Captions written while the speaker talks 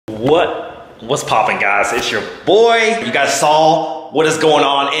What's poppin', guys? It's your boy. You guys saw what is going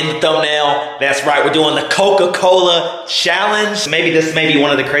on in the thumbnail. That's right, we're doing the Coca-Cola challenge. Maybe this may be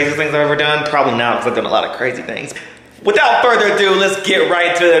one of the craziest things I've ever done. Probably not, because I've done a lot of crazy things. Without further ado, let's get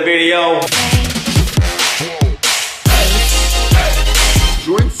right to the video.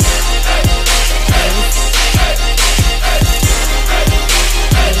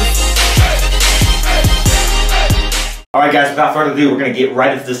 Alright guys, without further ado, we're gonna get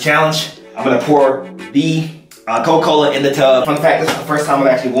right into this challenge. I'm gonna pour the Coca-Cola in the tub. Fun fact, this is the first time I've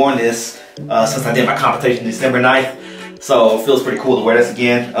actually worn this since I did my competition December 9th. So it feels pretty cool to wear this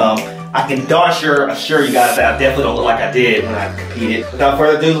again. I can darn sure assure you guys that I definitely don't look like I did when I competed. Without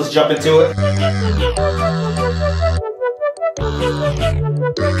further ado, let's jump into it.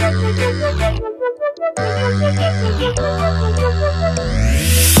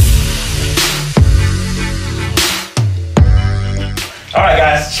 Alright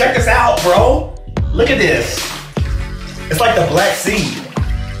guys, check this out, bro. Look at this. It's like the Black Sea.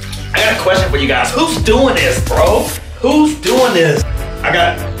 I got a question for you guys. Who's doing this, bro? Who's doing this? I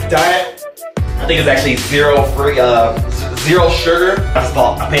got diet. I think it's actually zero sugar.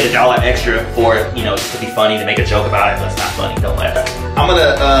 I paid $1 extra for it, you know, just to be funny, to make a joke about it, but it's not funny, don't laugh. I'm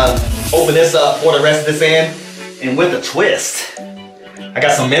gonna open this up, pour the rest of this in, and with a twist, I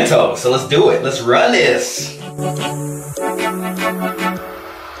got some Mentos, so let's do it. Let's run this.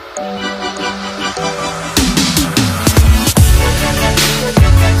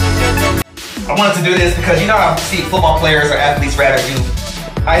 I wanted to do this because you know how I see football players or athletes rather do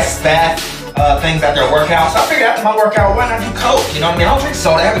ice bath things after a workout. So I figured after my workout, why not do Coke? You know what I mean? I don't drink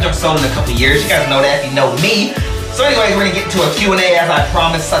soda. I haven't drunk soda in a couple of years. You guys know that if you know me. So anyways, we're gonna get into a Q&A as I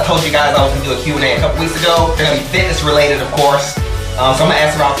promised. I told you guys I was gonna do a Q&A a couple weeks ago. They're gonna be fitness related, of course. So I'm gonna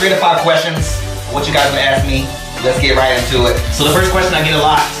ask around 3 to 5 questions. What you guys are gonna ask me. Let's get right into it. So the first question I get a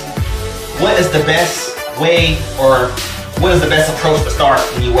lot: what is the best way, or what is the best approach to start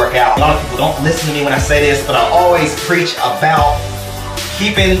when you work out? A lot of people don't listen to me when I say this, but I always preach about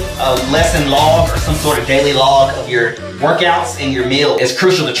keeping a lesson log or some sort of daily log of your workouts and your meal. It's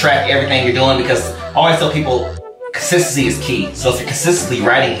crucial to track everything you're doing because I always tell people consistency is key. So if you're consistently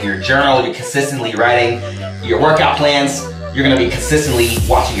writing your journal, you're consistently writing your workout plans, you're gonna be consistently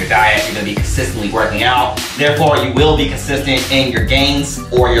watching your diet, you're gonna be consistently working out. Therefore, you will be consistent in your gains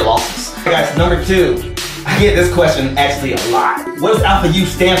or your losses. Okay, guys, number 2. I get this question actually a lot. What does Alpha U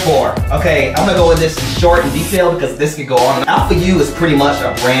stand for? Okay, I'm gonna go with this in short and detail because this could go on. Alpha U is pretty much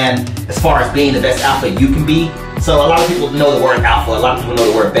a brand as far as being the best alpha you can be. So a lot of people know the word alpha, a lot of people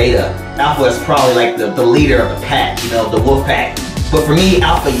know the word beta. Alpha is probably like the leader of the pack, you know, the wolf pack. But for me,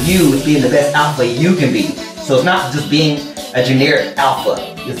 Alpha U is being the best alpha you can be. So it's not just being a generic alpha,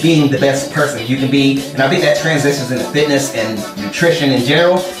 it's being the best person you can be. And I think that transitions into fitness and nutrition in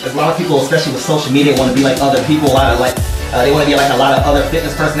general. There's a lot of people, especially with social media, want to be like other people. They want to be like a lot of other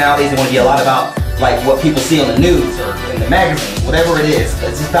fitness personalities. They want to be a lot about like what people see on the news or in the magazines, whatever it is.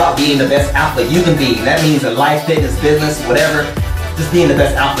 It's just about being the best alpha you can be. And that means in life, fitness, business, whatever, just being the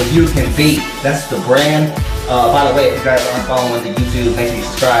best alpha you can be. That's the brand. By the way, if you guys aren't following the YouTube, make sure you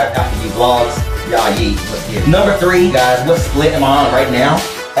subscribe. Alpha U Vlogs. Y'all yeet. Let's get it. Number 3, guys, what split am I on right now?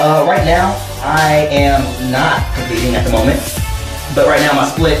 Right now, I am not competing at the moment. But right now, my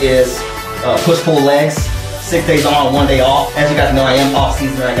split is push-pull legs. 6 days on, 1 day off. As you guys know, I am off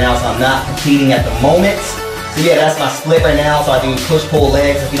season right now, so I'm not competing at the moment. So yeah, that's my split right now. So I do push-pull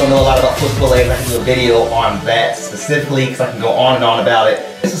legs. If you don't know a lot about push-pull legs, I can do a video on that specifically because I can go on and on about it.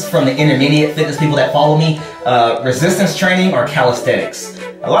 This is from the intermediate fitness people that follow me. Resistance training or calisthenics.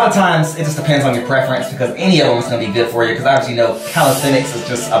 A lot of times, it just depends on your preference because any of them is going to be good for you because obviously, you know, calisthenics is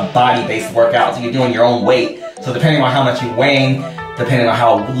just a body-based workout, so you're doing your own weight. So depending on how much you're weighing, depending on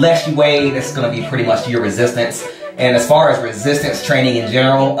how less you weigh, that's going to be pretty much your resistance. And as far as resistance training in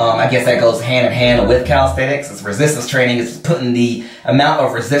general, I guess that goes hand in hand with calisthenics. It's resistance training is putting the amount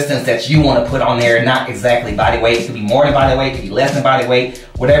of resistance that you want to put on there, not exactly body weight. It could be more than body weight, it could be less than body weight.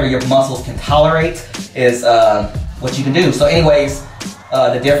 Whatever your muscles can tolerate is what you can do. So anyways,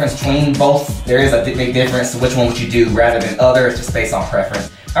 the difference between both, there is a big difference to which one would you do rather than others, just based on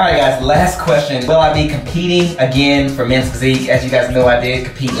preference. Alright guys, last question. Will I be competing again for men's physique? As you guys know, I did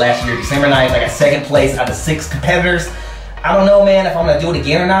compete last year, December 9th. I got 2nd place out of 6 competitors. I don't know, man, if I'm gonna do it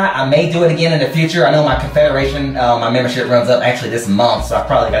again or not. I may do it again in the future. I know my confederation, my membership runs up actually this month, so I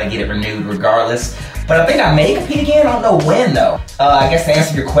probably gotta get it renewed regardless. But I think I may compete again. I don't know when though. I guess to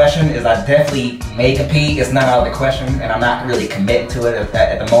answer your question is I definitely may compete. It's not out of the question, and I'm not really committing to it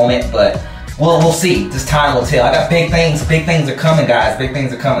at the moment, but Well, we'll see. Just time will tell. I got big things. Big things are coming, guys. Big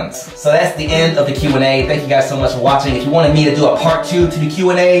things are coming. So that's the end of the Q&A. Thank you guys so much for watching. If you wanted me to do a part 2 to the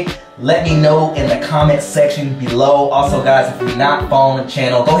Q&A, let me know in the comment section below. Also, guys, if you're not following the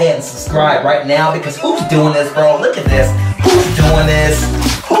channel, go ahead and subscribe right now, because who's doing this, bro? Look at this. Who's doing this?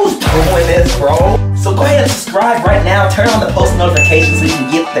 Who's doing this, bro? So go ahead and subscribe right now. Turn on the post notifications so you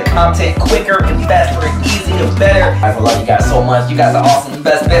can get the content quicker and faster and easier and better. I love you guys so much. You guys are awesome.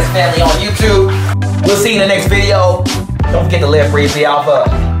 Best family on YouTube. We'll see you in the next video. Don't forget to live, breathe, be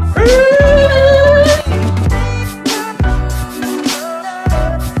alpha.